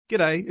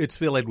G'day, it's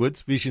Phil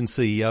Edwards, Vision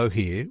CEO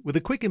here, with a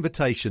quick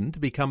invitation to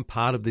become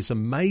part of this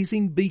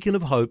amazing beacon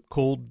of hope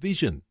called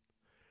Vision.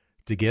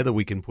 Together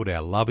we can put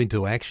our love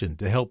into action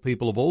to help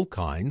people of all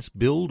kinds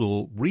build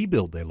or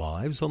rebuild their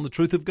lives on the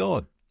truth of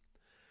God.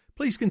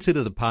 Please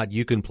consider the part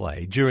you can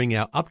play during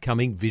our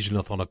upcoming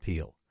Visionathon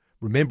appeal,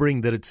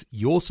 remembering that it's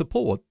your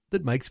support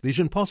that makes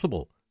Vision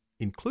possible,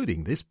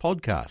 including this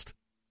podcast.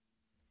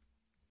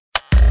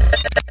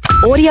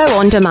 Audio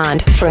on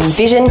demand from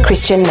Vision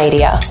Christian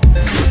Media.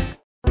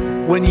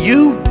 When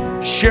you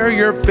share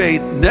your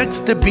faith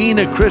next to being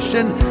a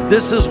Christian,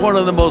 this is one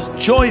of the most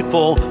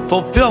joyful,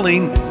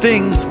 fulfilling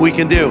things we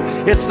can do.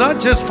 It's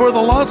not just for the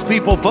lost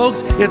people,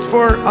 folks. It's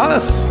for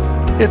us.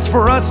 It's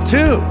for us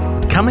too.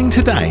 Coming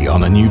today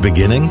on A New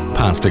Beginning,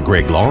 Pastor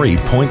Greg Laurie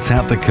points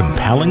out the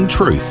compelling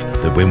truth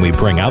that when we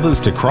bring others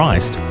to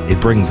Christ,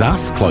 it brings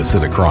us closer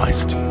to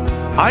Christ.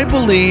 I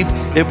believe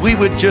if we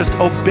would just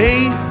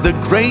obey the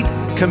Great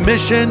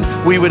Commission,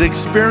 we would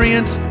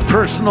experience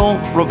personal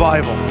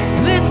revival.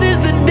 This is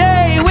the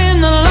day when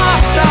the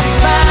lost are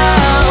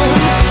found.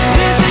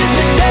 This is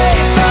the day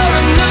for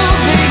a new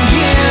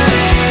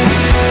beginning.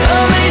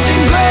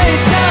 Amazing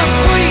grace, how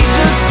sweet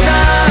the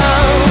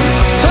sound.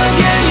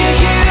 Again you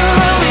hear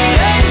all the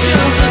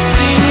angels are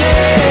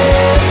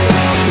singing.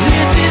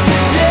 This is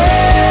the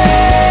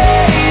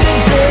day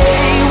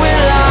when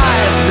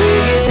life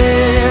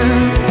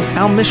begins.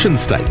 Our mission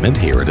statement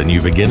here at A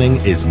New Beginning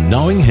is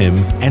knowing Him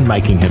and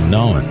making Him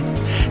known.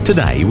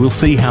 Today, we'll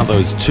see how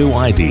those two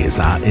ideas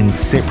are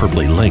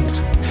inseparably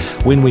linked.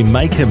 When we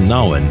make Him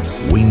known,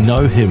 we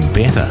know Him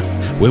better.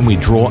 When we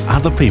draw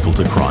other people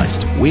to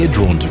Christ, we're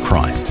drawn to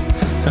Christ.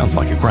 Sounds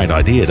like a great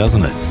idea,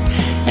 doesn't it?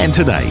 And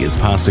today, as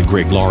Pastor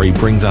Greg Laurie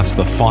brings us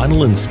the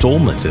final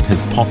installment in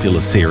his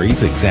popular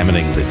series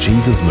examining the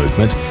Jesus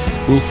movement,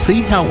 we'll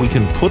see how we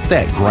can put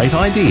that great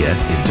idea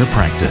into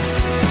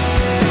practice.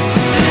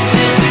 This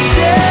is the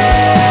day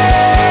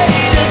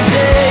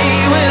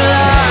when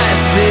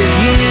life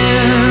begins.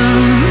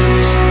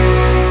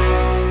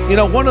 You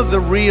know, one of the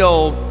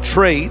real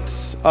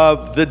traits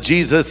of the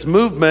Jesus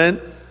movement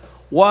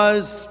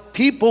was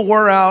people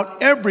were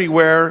out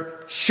everywhere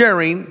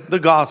sharing the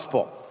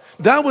gospel.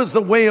 That was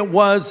the way it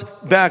was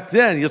back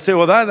then. You say,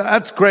 well,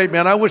 that's great,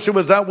 man. I wish it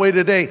was that way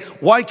today.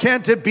 Why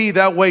can't it be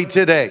that way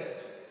today?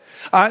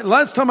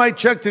 Last time I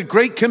checked, the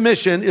Great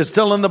Commission is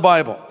still in the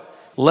Bible.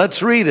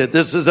 Let's read it.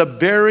 This is a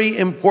very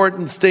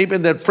important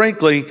statement that,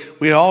 frankly,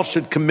 we all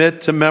should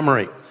commit to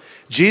memory.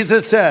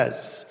 Jesus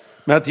says,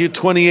 Matthew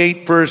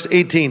 28, verse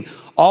 18,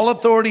 all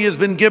authority has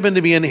been given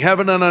to me in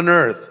heaven and on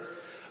earth.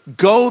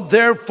 Go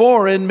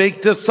therefore and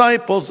make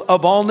disciples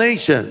of all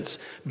nations,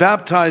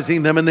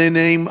 baptizing them in the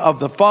name of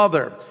the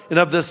Father and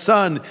of the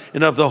Son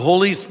and of the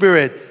Holy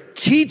Spirit,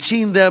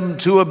 teaching them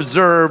to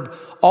observe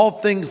all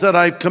things that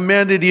I've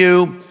commanded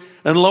you.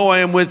 And lo, I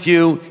am with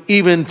you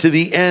even to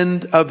the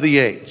end of the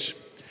age.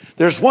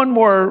 There's one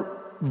more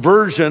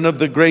version of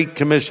the Great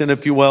Commission,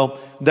 if you will.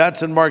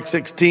 That's in Mark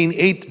 16,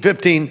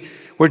 15,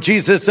 where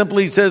Jesus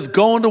simply says,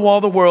 go into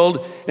all the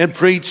world and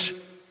preach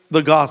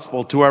the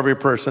gospel to every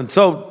person.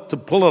 So to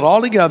pull it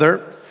all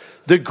together,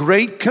 the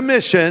Great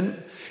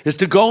Commission is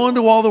to go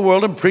into all the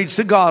world and preach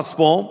the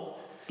gospel,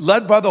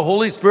 led by the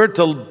Holy Spirit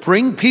to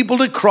bring people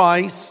to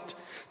Christ,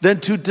 then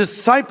to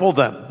disciple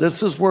them.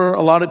 This is where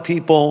a lot of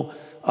people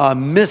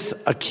miss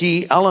a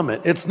key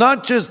element. It's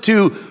not just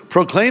to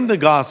proclaim the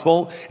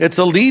gospel, it's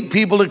to lead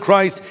people to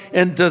Christ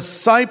and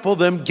disciple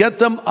them, get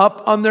them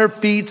up on their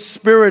feet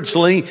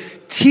spiritually,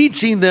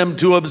 teaching them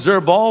to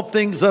observe all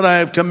things that I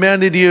have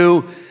commanded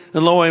you,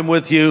 and lo, I am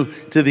with you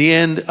to the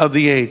end of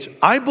the age.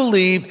 I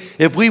believe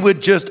if we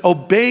would just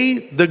obey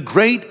the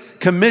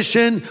Great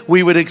Commission,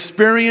 we would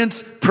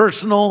experience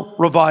personal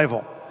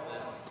revival.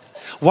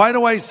 Why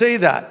do I say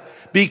that?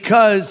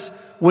 Because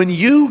when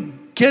you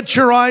get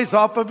your eyes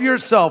off of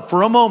yourself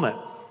for a moment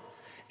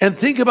and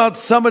think about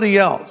somebody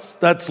else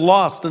that's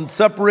lost and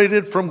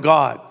separated from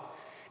God,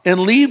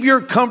 and leave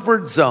your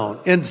comfort zone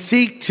and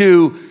seek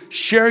to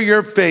share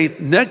your faith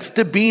next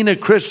to being a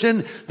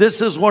Christian,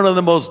 this is one of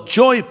the most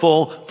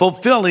joyful,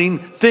 fulfilling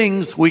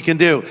things we can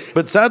do.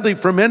 But sadly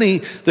for many,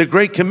 the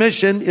Great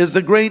Commission is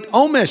the great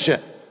omission.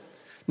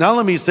 Now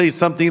let me say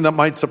something that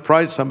might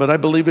surprise some, but I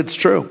believe it's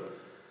true.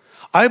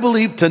 I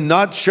believe to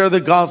not share the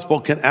gospel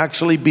can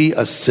actually be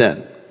a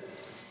sin.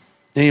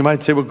 And you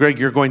might say, well, Greg,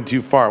 you're going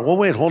too far. Well,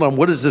 wait, hold on.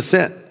 What is a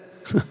sin?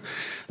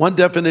 One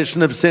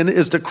definition of sin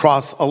is to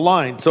cross a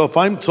line. So if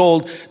I'm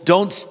told,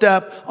 don't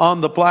step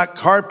on the black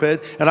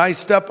carpet, and I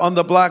step on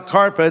the black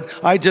carpet,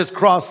 I just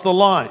crossed the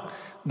line.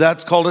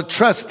 That's called a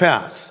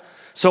trespass.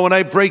 So when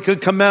I break a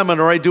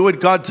commandment or I do what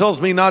God tells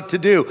me not to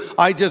do,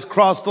 I just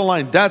crossed the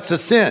line. That's a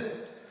sin.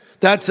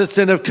 That's a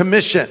sin of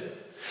commission.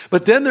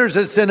 But then there's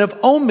a sin of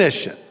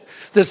omission.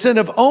 The sin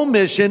of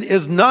omission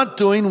is not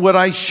doing what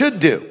I should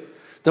do.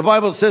 The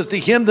Bible says, to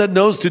him that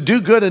knows to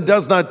do good and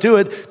does not do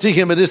it, to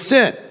him it is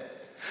sin.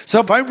 So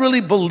if I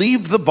really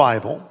believe the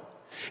Bible,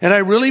 and I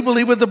really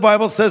believe what the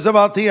Bible says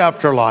about the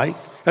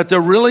afterlife, that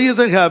there really is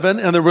a heaven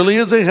and there really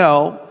is a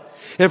hell,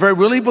 if I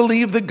really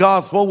believe the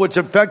gospel, which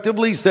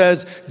effectively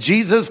says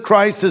Jesus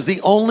Christ is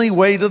the only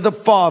way to the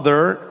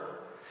Father,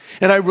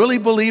 and I really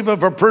believe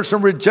if a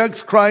person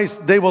rejects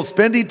Christ, they will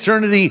spend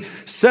eternity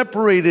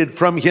separated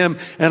from him,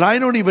 and I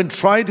don't even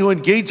try to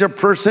engage a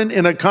person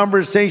in a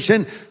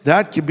conversation,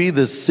 that could be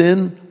the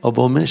sin of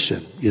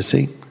omission, you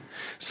see?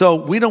 So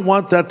we don't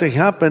want that to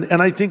happen,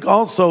 and I think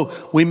also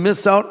we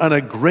miss out on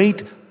a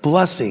great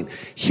blessing.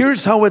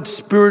 Here's how it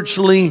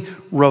spiritually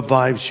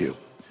revives you.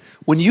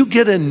 When you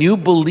get a new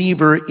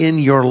believer in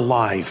your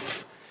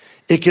life,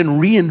 it can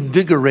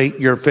reinvigorate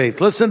your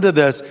faith. Listen to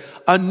this.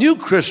 A new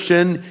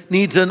Christian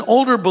needs an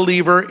older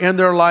believer in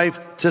their life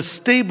to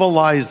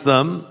stabilize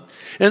them.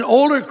 An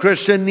older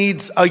Christian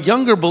needs a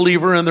younger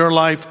believer in their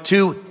life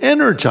to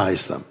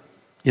energize them,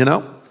 you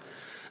know?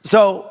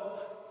 So,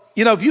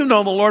 if you've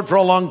known the Lord for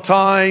a long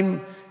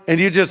time and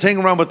you just hang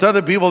around with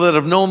other people that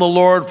have known the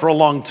Lord for a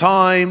long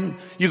time,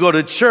 you go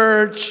to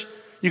church,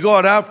 you go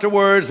out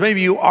afterwards,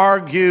 maybe you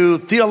argue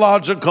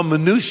theological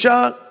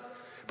minutia,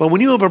 but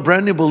when you have a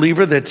brand new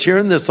believer that's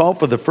hearing this all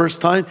for the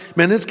first time,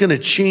 man, it's going to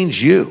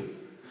change you.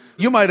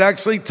 You might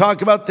actually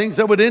talk about things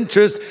that would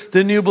interest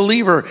the new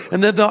believer,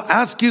 and then they'll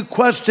ask you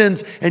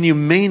questions and you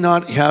may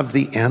not have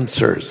the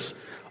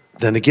answers.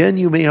 Then again,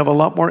 you may have a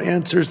lot more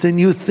answers than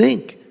you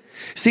think.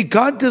 See,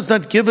 God does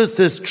not give us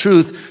this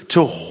truth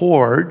to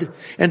hoard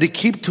and to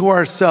keep to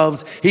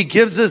ourselves. He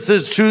gives us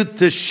this truth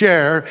to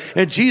share.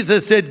 And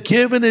Jesus said,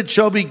 give and it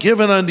shall be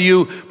given unto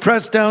you,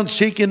 pressed down,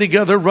 shaken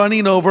together,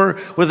 running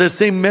over. With the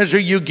same measure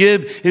you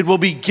give, it will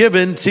be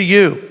given to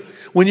you.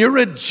 When you're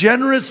a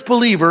generous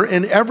believer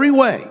in every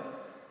way,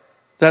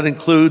 that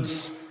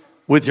includes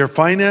with your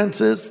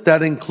finances,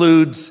 that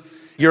includes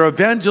your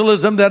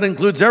evangelism, that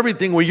includes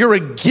everything. Where you're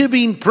a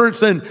giving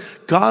person,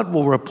 God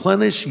will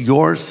replenish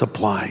your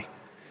supply.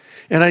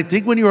 And I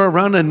think when you're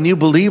around a new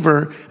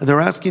believer and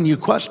they're asking you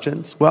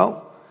questions,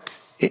 well,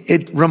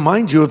 it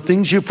reminds you of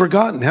things you've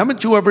forgotten.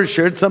 Haven't you ever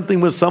shared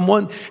something with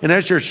someone and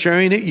as you're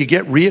sharing it, you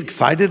get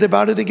re-excited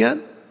about it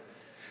again?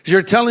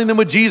 You're telling them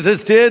what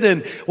Jesus did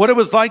and what it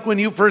was like when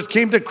you first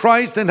came to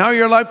Christ and how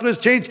your life was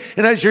changed.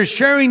 And as you're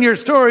sharing your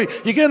story,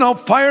 you get all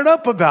fired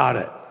up about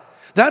it.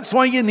 That's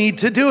why you need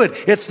to do it.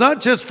 It's not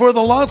just for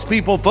the lost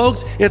people,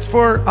 folks. It's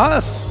for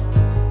us.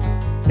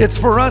 It's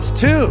for us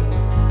too.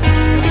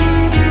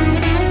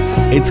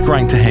 It's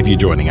great to have you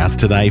joining us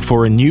today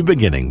for A New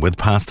Beginning with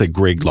Pastor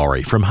Greg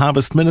Laurie from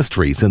Harvest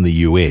Ministries in the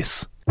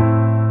US.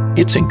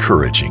 It's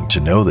encouraging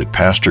to know that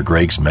Pastor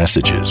Greg's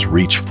messages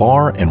reach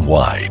far and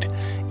wide,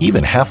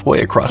 even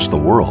halfway across the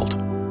world.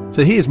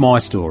 So here's my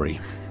story.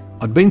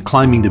 I'd been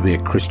claiming to be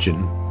a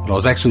Christian, but I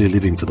was actually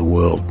living for the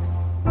world.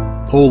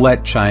 All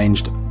that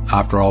changed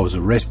after I was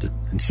arrested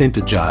and sent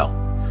to jail.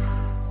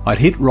 I'd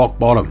hit rock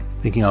bottom,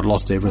 thinking I'd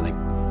lost everything.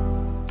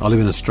 I live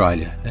in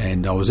Australia,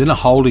 and I was in a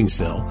holding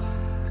cell,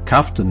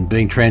 cuffed and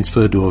being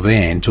transferred to a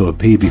van to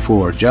appear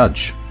before a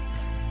judge.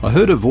 I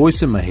heard a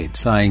voice in my head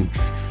saying,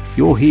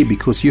 "You're here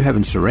because you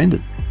haven't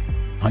surrendered."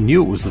 I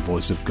knew it was the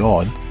voice of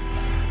God.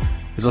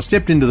 As I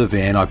stepped into the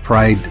van, I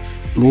prayed,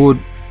 "Lord,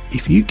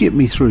 if you get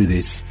me through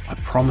this, I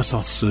promise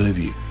I'll serve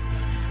you."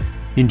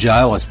 In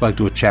jail, I spoke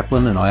to a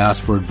chaplain and I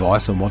asked for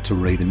advice on what to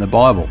read in the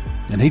Bible,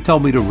 and he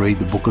told me to read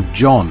the book of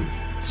John.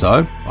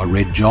 So I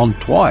read John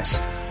twice,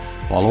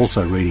 while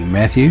also reading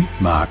Matthew,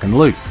 Mark and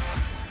Luke.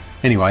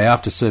 Anyway,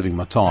 after serving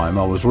my time,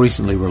 I was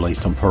recently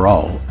released on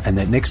parole, and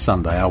that next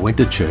Sunday I went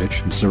to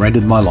church and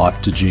surrendered my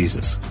life to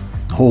Jesus.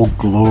 All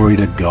glory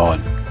to God.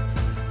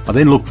 I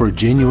then looked for a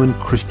genuine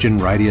Christian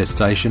radio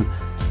station,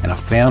 and I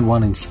found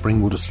one in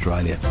Springwood,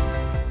 Australia.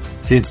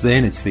 Since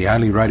then, it's the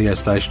only radio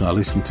station I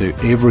listen to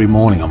every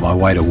morning on my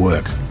way to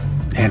work.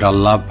 And I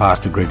love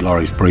Pastor Greg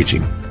Laurie's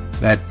preaching.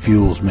 That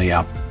fuels me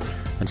up.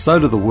 And so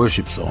do the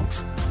worship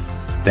songs.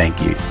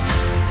 Thank you.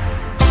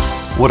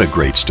 What a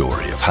great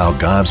story of how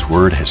God's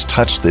Word has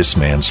touched this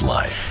man's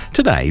life.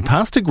 Today,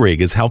 Pastor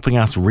Greg is helping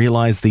us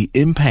realize the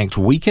impact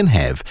we can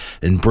have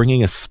in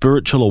bringing a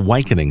spiritual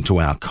awakening to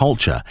our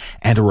culture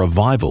and a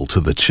revival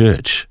to the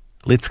church.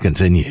 Let's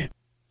continue.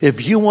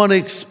 If you want to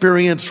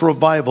experience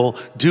revival,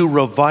 do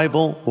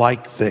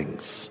revival-like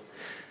things.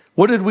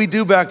 What did we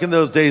do back in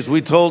those days?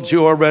 We told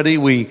you already,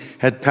 we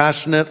had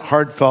passionate,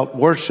 heartfelt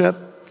worship.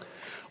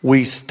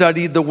 We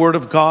studied the Word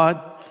of God.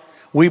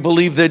 We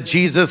believed that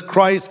Jesus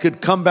Christ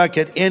could come back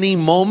at any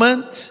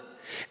moment,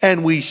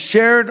 and we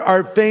shared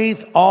our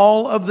faith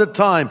all of the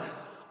time.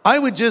 I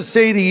would just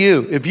say to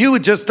you, if you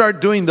would just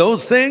start doing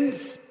those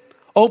things,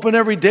 open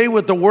every day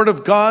with the Word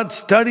of God,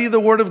 study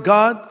the Word of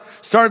God,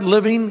 start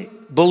living,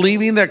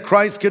 believing that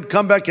Christ could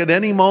come back at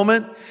any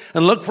moment,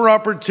 and look for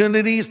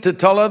opportunities to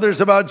tell others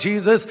about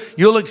Jesus,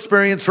 you'll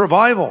experience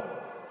revival.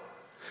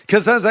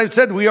 Because as I've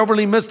said, we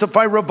overly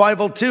mystify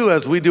revival too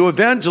as we do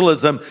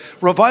evangelism.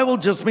 Revival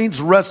just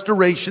means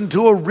restoration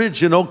to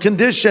original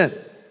condition.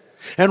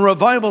 And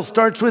revival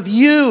starts with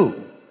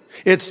you.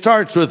 It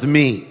starts with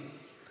me.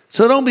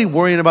 So don't be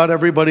worrying about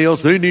everybody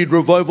else. They need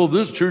revival.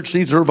 This church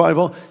needs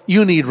revival.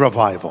 You need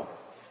revival.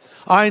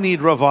 I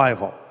need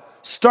revival.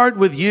 Start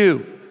with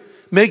you.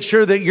 Make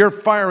sure that you're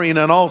firing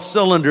on all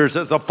cylinders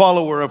as a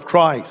follower of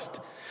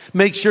Christ.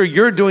 Make sure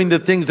you're doing the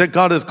things that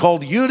God has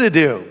called you to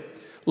do.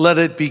 Let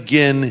it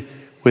begin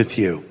with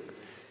you.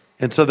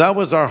 And so that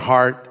was our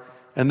heart,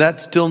 and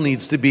that still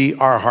needs to be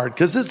our heart,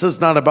 because this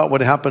is not about what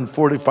happened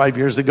 45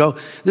 years ago.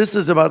 This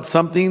is about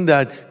something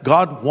that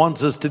God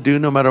wants us to do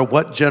no matter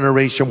what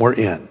generation we're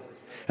in,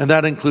 and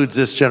that includes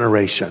this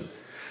generation.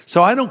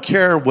 So I don't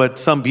care what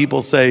some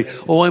people say,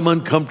 oh, I'm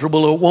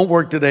uncomfortable, it won't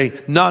work today.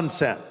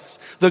 Nonsense.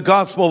 The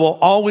gospel will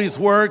always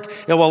work,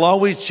 it will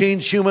always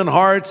change human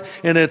hearts,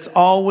 and it's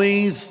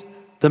always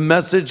the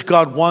message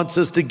God wants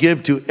us to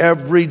give to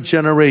every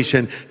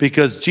generation,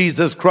 because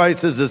Jesus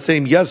Christ is the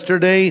same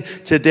yesterday,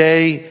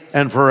 today,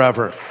 and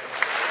forever.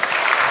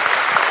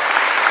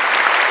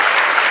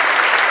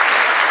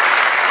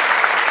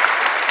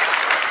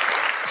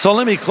 So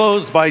let me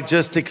close by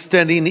just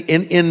extending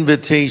an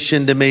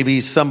invitation to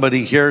maybe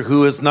somebody here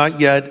who is not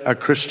yet a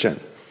Christian.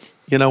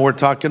 You know, we're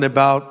talking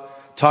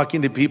about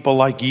talking to people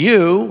like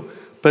you,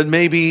 but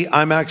maybe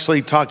I'm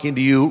actually talking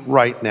to you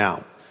right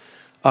now.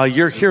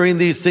 You're hearing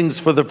these things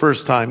for the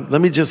first time.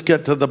 Let me just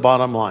get to the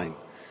bottom line.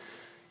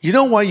 You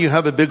know why you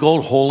have a big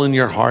old hole in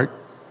your heart?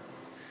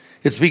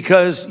 It's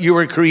because you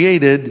were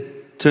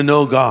created to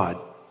know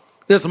God.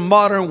 This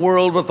modern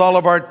world with all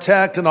of our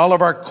tech and all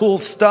of our cool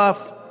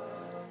stuff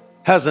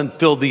hasn't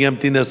filled the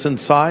emptiness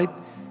inside.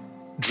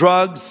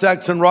 Drugs,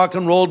 sex, and rock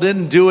and roll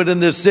didn't do it in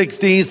the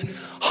 60s.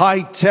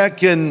 High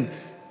tech and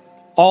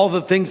all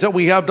the things that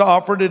we have to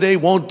offer today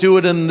won't do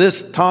it in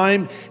this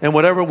time, and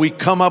whatever we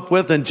come up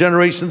with in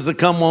generations to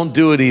come won't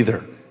do it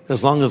either,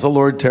 as long as the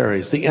Lord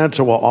tarries. The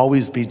answer will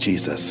always be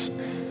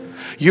Jesus.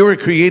 You were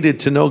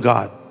created to know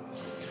God.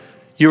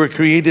 You were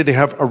created to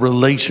have a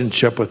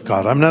relationship with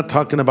God. I'm not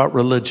talking about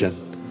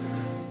religion.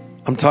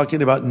 I'm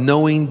talking about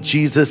knowing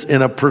Jesus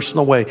in a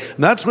personal way.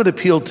 And that's what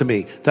appealed to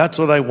me. That's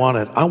what I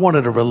wanted. I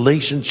wanted a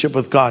relationship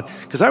with God,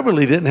 because I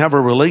really didn't have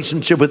a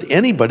relationship with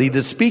anybody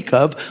to speak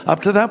of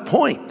up to that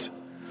point.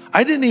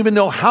 I didn't even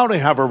know how to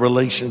have a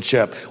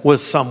relationship with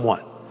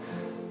someone.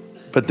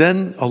 But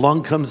then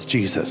along comes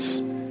Jesus,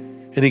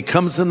 and he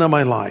comes into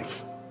my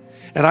life.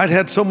 And I'd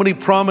had so many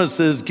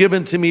promises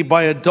given to me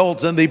by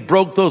adults, and they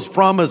broke those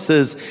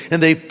promises,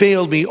 and they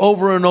failed me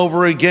over and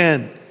over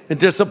again and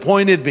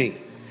disappointed me.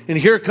 And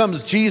here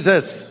comes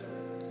Jesus,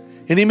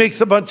 and he makes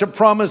a bunch of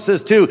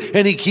promises too,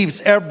 and he keeps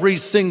every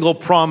single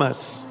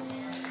promise.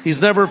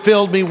 He's never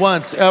failed me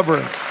once,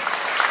 ever.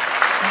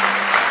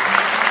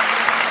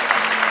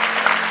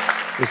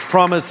 His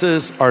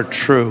promises are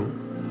true,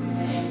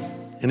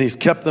 and he's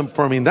kept them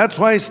for me. And that's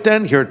why I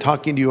stand here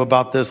talking to you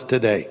about this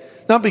today.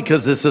 Not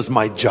because this is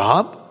my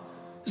job.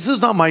 This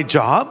is not my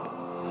job.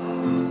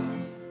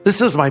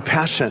 This is my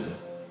passion.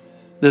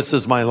 This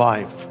is my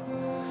life.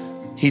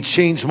 He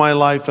changed my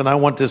life, and I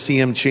want to see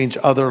him change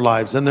other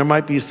lives. And there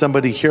might be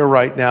somebody here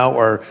right now,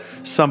 or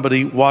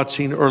somebody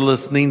watching or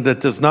listening, that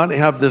does not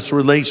have this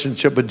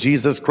relationship with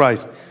Jesus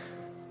Christ.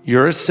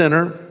 You're a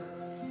sinner.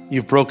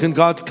 You've broken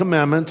God's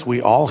commandments.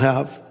 We all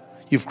have.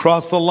 You've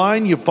crossed the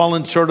line. You've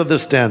fallen short of the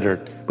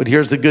standard. But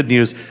here's the good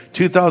news.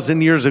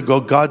 2,000 years ago,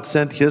 God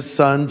sent his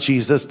son,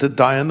 Jesus, to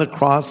die on the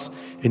cross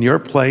in your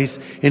place,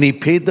 and he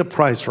paid the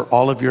price for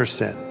all of your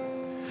sin.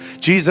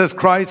 Jesus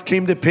Christ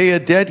came to pay a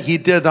debt he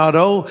did not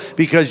owe,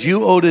 because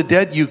you owed a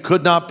debt you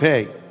could not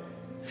pay.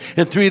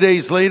 And 3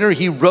 days later,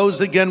 he rose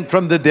again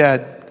from the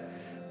dead.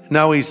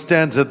 Now he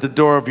stands at the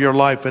door of your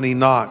life, and he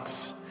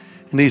knocks.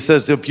 And he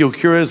says, if you'll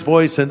hear his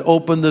voice and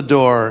open the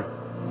door,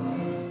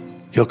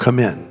 he'll come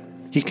in.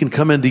 He can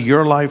come into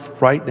your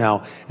life right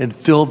now and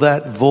fill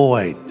that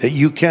void that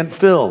you can't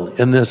fill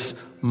in this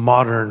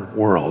modern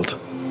world.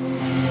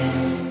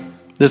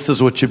 This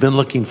is what you've been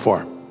looking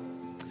for.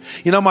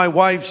 You know, my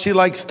wife, she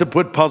likes to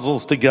put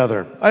puzzles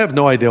together. I have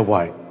no idea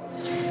why.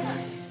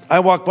 I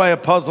walk by a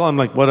puzzle, I'm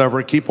like,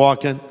 whatever, keep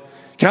walking.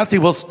 Kathy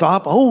will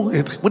stop. Oh,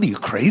 what are you,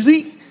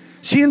 crazy?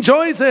 She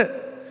enjoys it.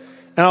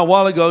 And a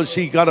while ago,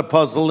 she got a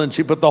puzzle and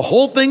she put the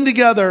whole thing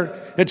together,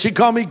 and she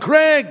called me,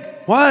 Greg,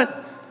 what?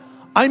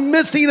 I'm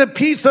missing a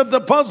piece of the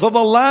puzzle.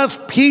 The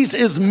last piece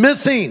is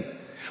missing.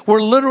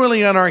 We're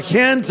literally on our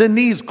hands and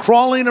knees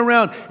crawling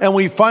around, and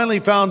we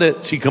finally found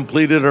it. She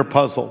completed her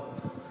puzzle.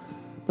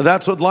 But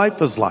that's what life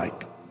is like.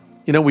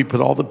 You know, we put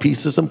all the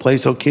pieces in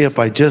place. Okay, if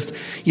I just,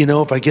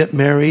 if I get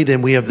married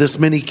and we have this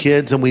many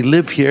kids and we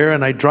live here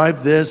and I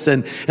drive this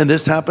and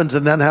this happens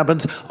and that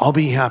happens, I'll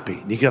be happy.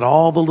 And you get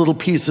all the little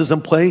pieces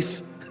in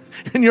place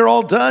and you're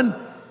all done.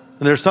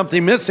 And there's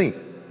something missing.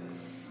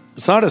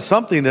 It's not a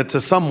something, it's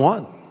a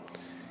someone.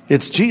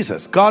 It's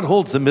Jesus. God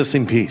holds the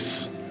missing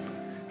piece,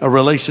 a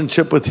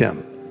relationship with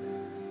him.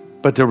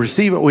 But to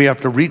receive it, we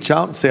have to reach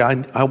out and say,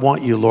 I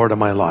want you, Lord, in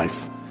my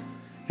life.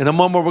 In a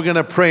moment, we're going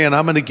to pray, and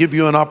I'm going to give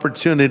you an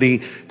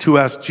opportunity to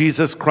ask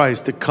Jesus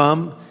Christ to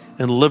come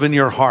and live in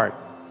your heart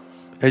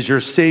as your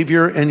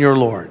Savior and your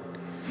Lord.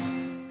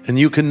 And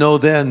you can know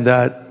then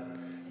that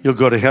you'll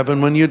go to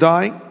heaven when you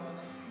die,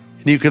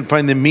 and you can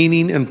find the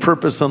meaning and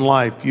purpose in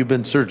life you've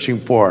been searching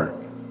for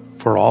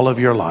all of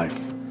your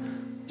life.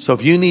 So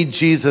if you need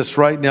Jesus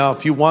right now,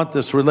 if you want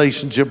this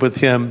relationship with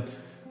him,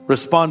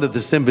 respond to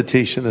this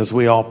invitation as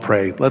we all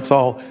pray. Let's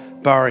all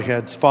bow our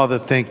heads. Father,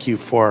 thank you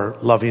for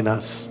loving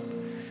us.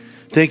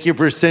 Thank you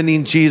for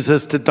sending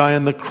Jesus to die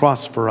on the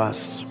cross for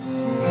us.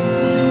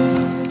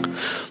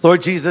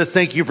 Lord Jesus,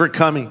 thank you for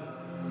coming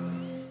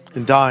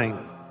and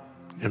dying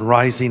and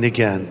rising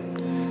again.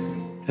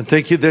 And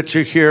thank you that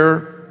you're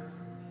here,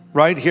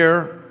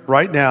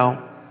 right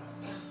now,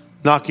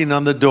 knocking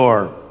on the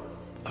door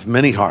of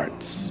many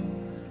hearts.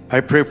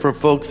 I pray for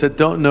folks that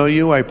don't know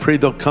you. I pray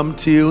they'll come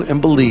to you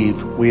and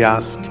believe, we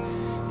ask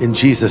in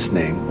Jesus'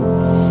 name.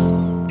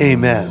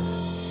 Amen.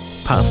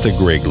 Pastor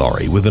Greg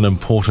Laurie with an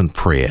important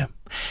prayer.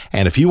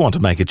 And if you want to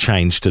make a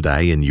change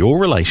today in your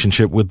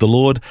relationship with the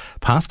Lord,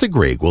 Pastor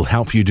Greg will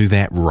help you do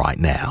that right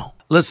now.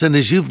 Listen,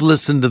 as you've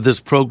listened to this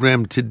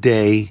program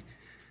today,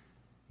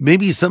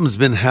 maybe something's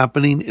been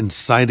happening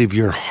inside of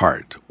your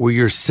heart where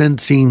you're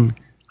sensing,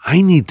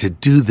 I need to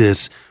do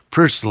this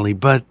personally,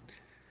 but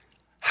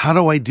how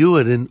do I do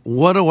it? And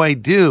what do I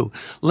do?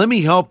 Let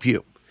me help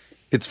you.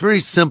 It's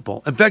very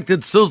simple. In fact,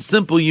 it's so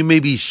simple you may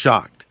be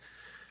shocked.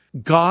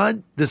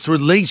 God, this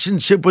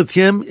relationship with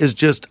Him is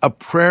just a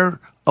prayer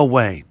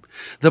away.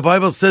 The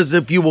Bible says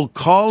if you will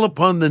call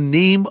upon the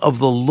name of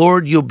the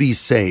Lord, you'll be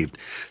saved.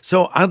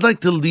 So I'd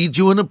like to lead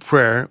you in a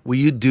prayer where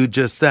you do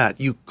just that.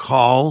 You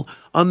call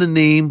on the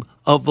name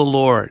of the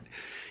Lord.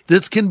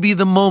 This can be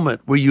the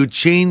moment where you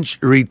change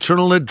your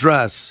eternal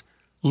address,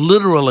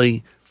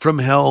 literally from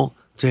hell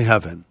to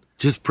heaven.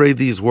 Just pray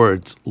these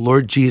words.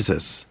 Lord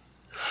Jesus,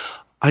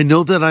 I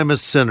know that I'm a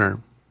sinner,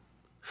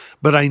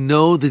 but I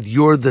know that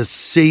you're the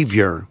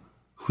Savior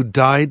who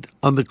died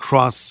on the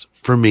cross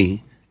for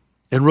me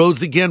and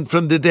rose again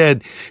from the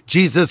dead.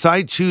 Jesus,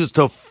 I choose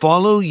to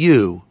follow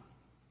you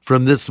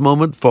from this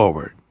moment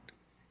forward.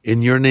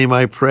 In your name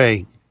I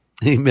pray.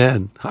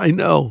 Amen. I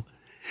know.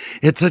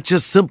 It's such a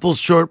simple,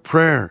 short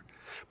prayer.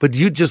 But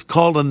you just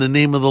called on the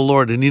name of the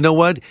Lord. And you know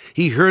what?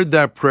 He heard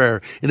that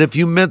prayer. And if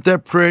you meant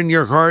that prayer in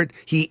your heart,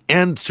 He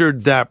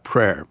answered that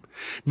prayer.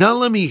 Now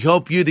let me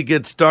help you to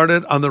get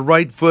started on the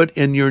right foot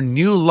in your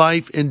new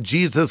life in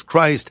Jesus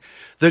Christ.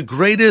 The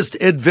greatest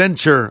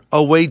adventure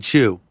awaits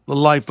you, the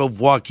life of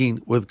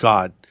walking with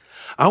God.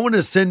 I want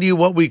to send you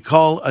what we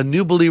call a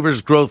New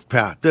Believer's Growth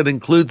Path that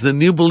includes the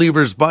New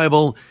Believer's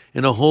Bible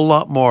and a whole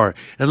lot more.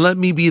 And let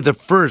me be the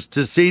first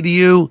to say to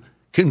you,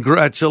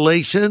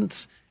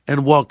 congratulations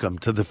and welcome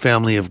to the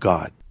family of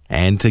God.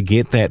 And to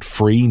get that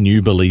free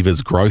New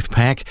Believers Growth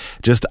Pack,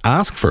 just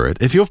ask for it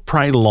if you've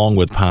prayed along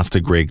with Pastor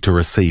Greg to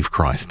receive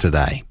Christ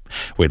today.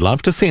 We'd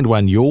love to send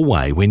one your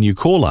way when you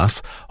call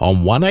us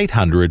on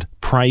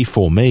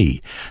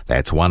 1-800-PRAY-FOR-ME.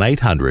 That's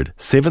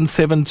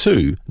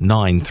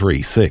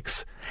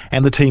 1-800-772-936.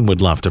 And the team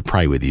would love to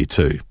pray with you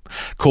too.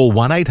 Call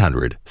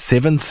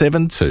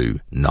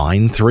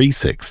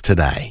 1-800-772-936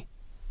 today.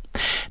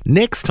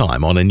 Next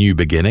time on A New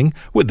Beginning,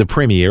 with the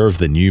premiere of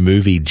the new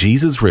movie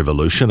Jesus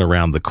Revolution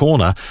around the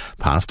corner,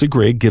 Pastor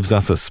Greg gives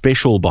us a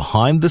special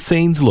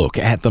behind-the-scenes look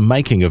at the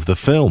making of the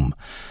film.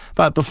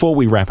 But before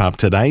we wrap up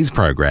today's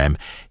program,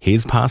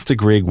 here's Pastor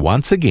Greg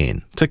once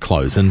again to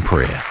close in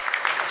prayer.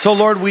 So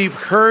Lord, we've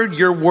heard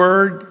your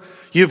word.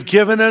 You've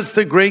given us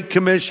the Great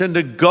Commission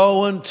to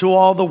go into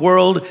all the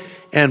world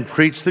and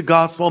preach the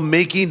gospel,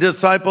 making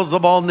disciples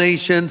of all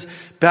nations,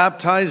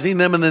 baptizing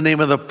them in the name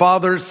of the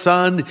Father,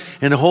 Son,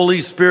 and Holy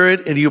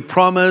Spirit. And you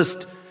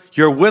promised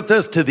you're with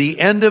us to the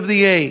end of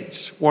the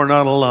age. We're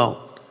not alone.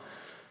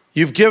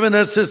 You've given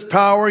us this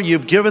power,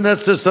 you've given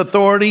us this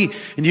authority,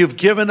 and you've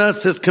given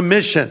us this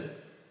commission.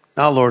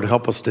 Now, Lord,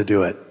 help us to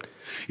do it.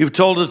 You've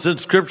told us in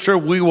Scripture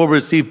we will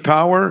receive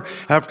power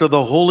after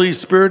the Holy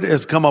Spirit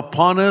has come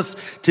upon us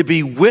to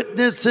be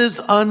witnesses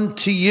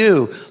unto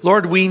you.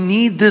 Lord, we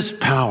need this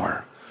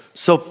power.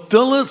 So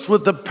fill us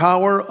with the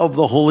power of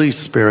the Holy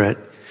Spirit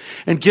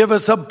and give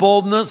us a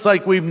boldness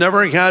like we've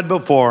never had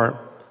before.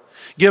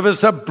 Give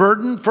us a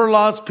burden for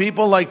lost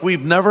people like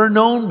we've never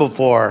known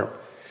before.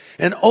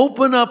 And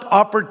open up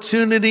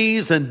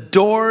opportunities and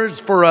doors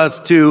for us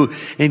to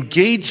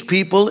engage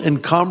people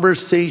in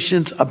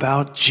conversations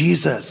about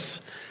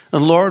Jesus.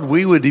 And Lord,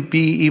 we would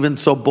be even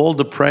so bold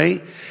to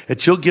pray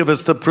that you'll give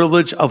us the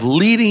privilege of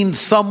leading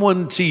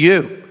someone to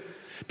you.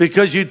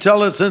 Because you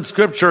tell us in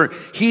Scripture,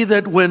 he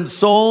that wins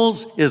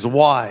souls is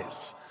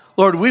wise.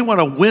 Lord, we want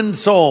to win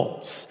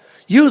souls.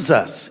 Use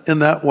us in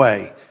that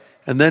way.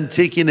 And then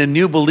taking a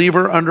new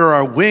believer under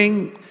our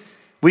wing,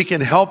 we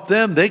can help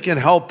them, they can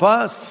help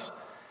us,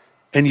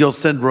 and you'll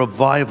send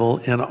revival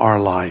in our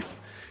life.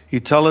 You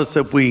tell us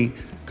if we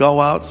go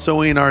out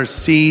sowing our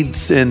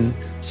seeds in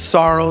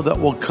sorrow that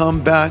will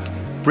come back,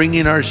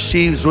 bringing our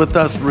sheaves with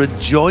us,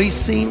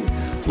 rejoicing.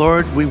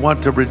 Lord, we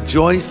want to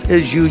rejoice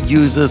as you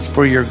use us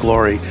for your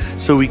glory.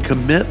 So we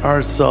commit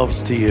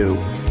ourselves to you,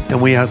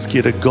 and we ask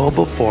you to go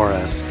before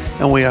us.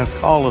 And we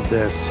ask all of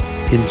this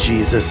in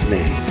Jesus'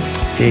 name.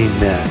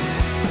 Amen.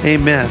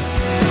 Amen.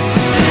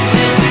 This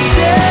is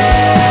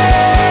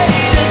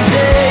the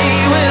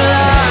day when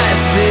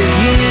life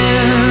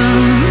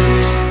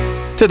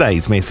begins.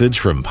 Today's message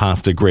from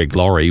Pastor Greg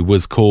Laurie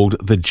was called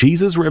The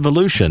Jesus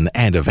Revolution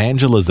and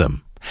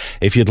Evangelism.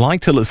 If you'd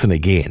like to listen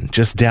again,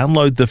 just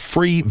download the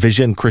free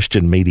Vision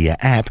Christian Media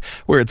app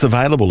where it's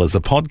available as a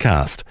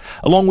podcast,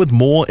 along with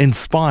more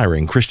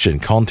inspiring Christian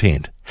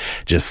content.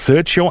 Just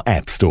search your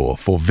app store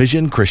for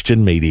Vision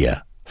Christian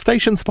Media.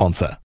 Station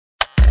sponsor.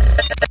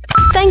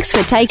 Thanks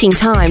for taking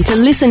time to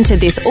listen to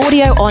this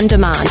audio on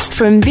demand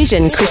from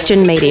Vision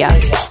Christian Media.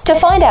 To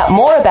find out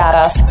more about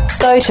us,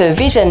 go to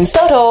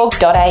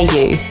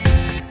vision.org.au.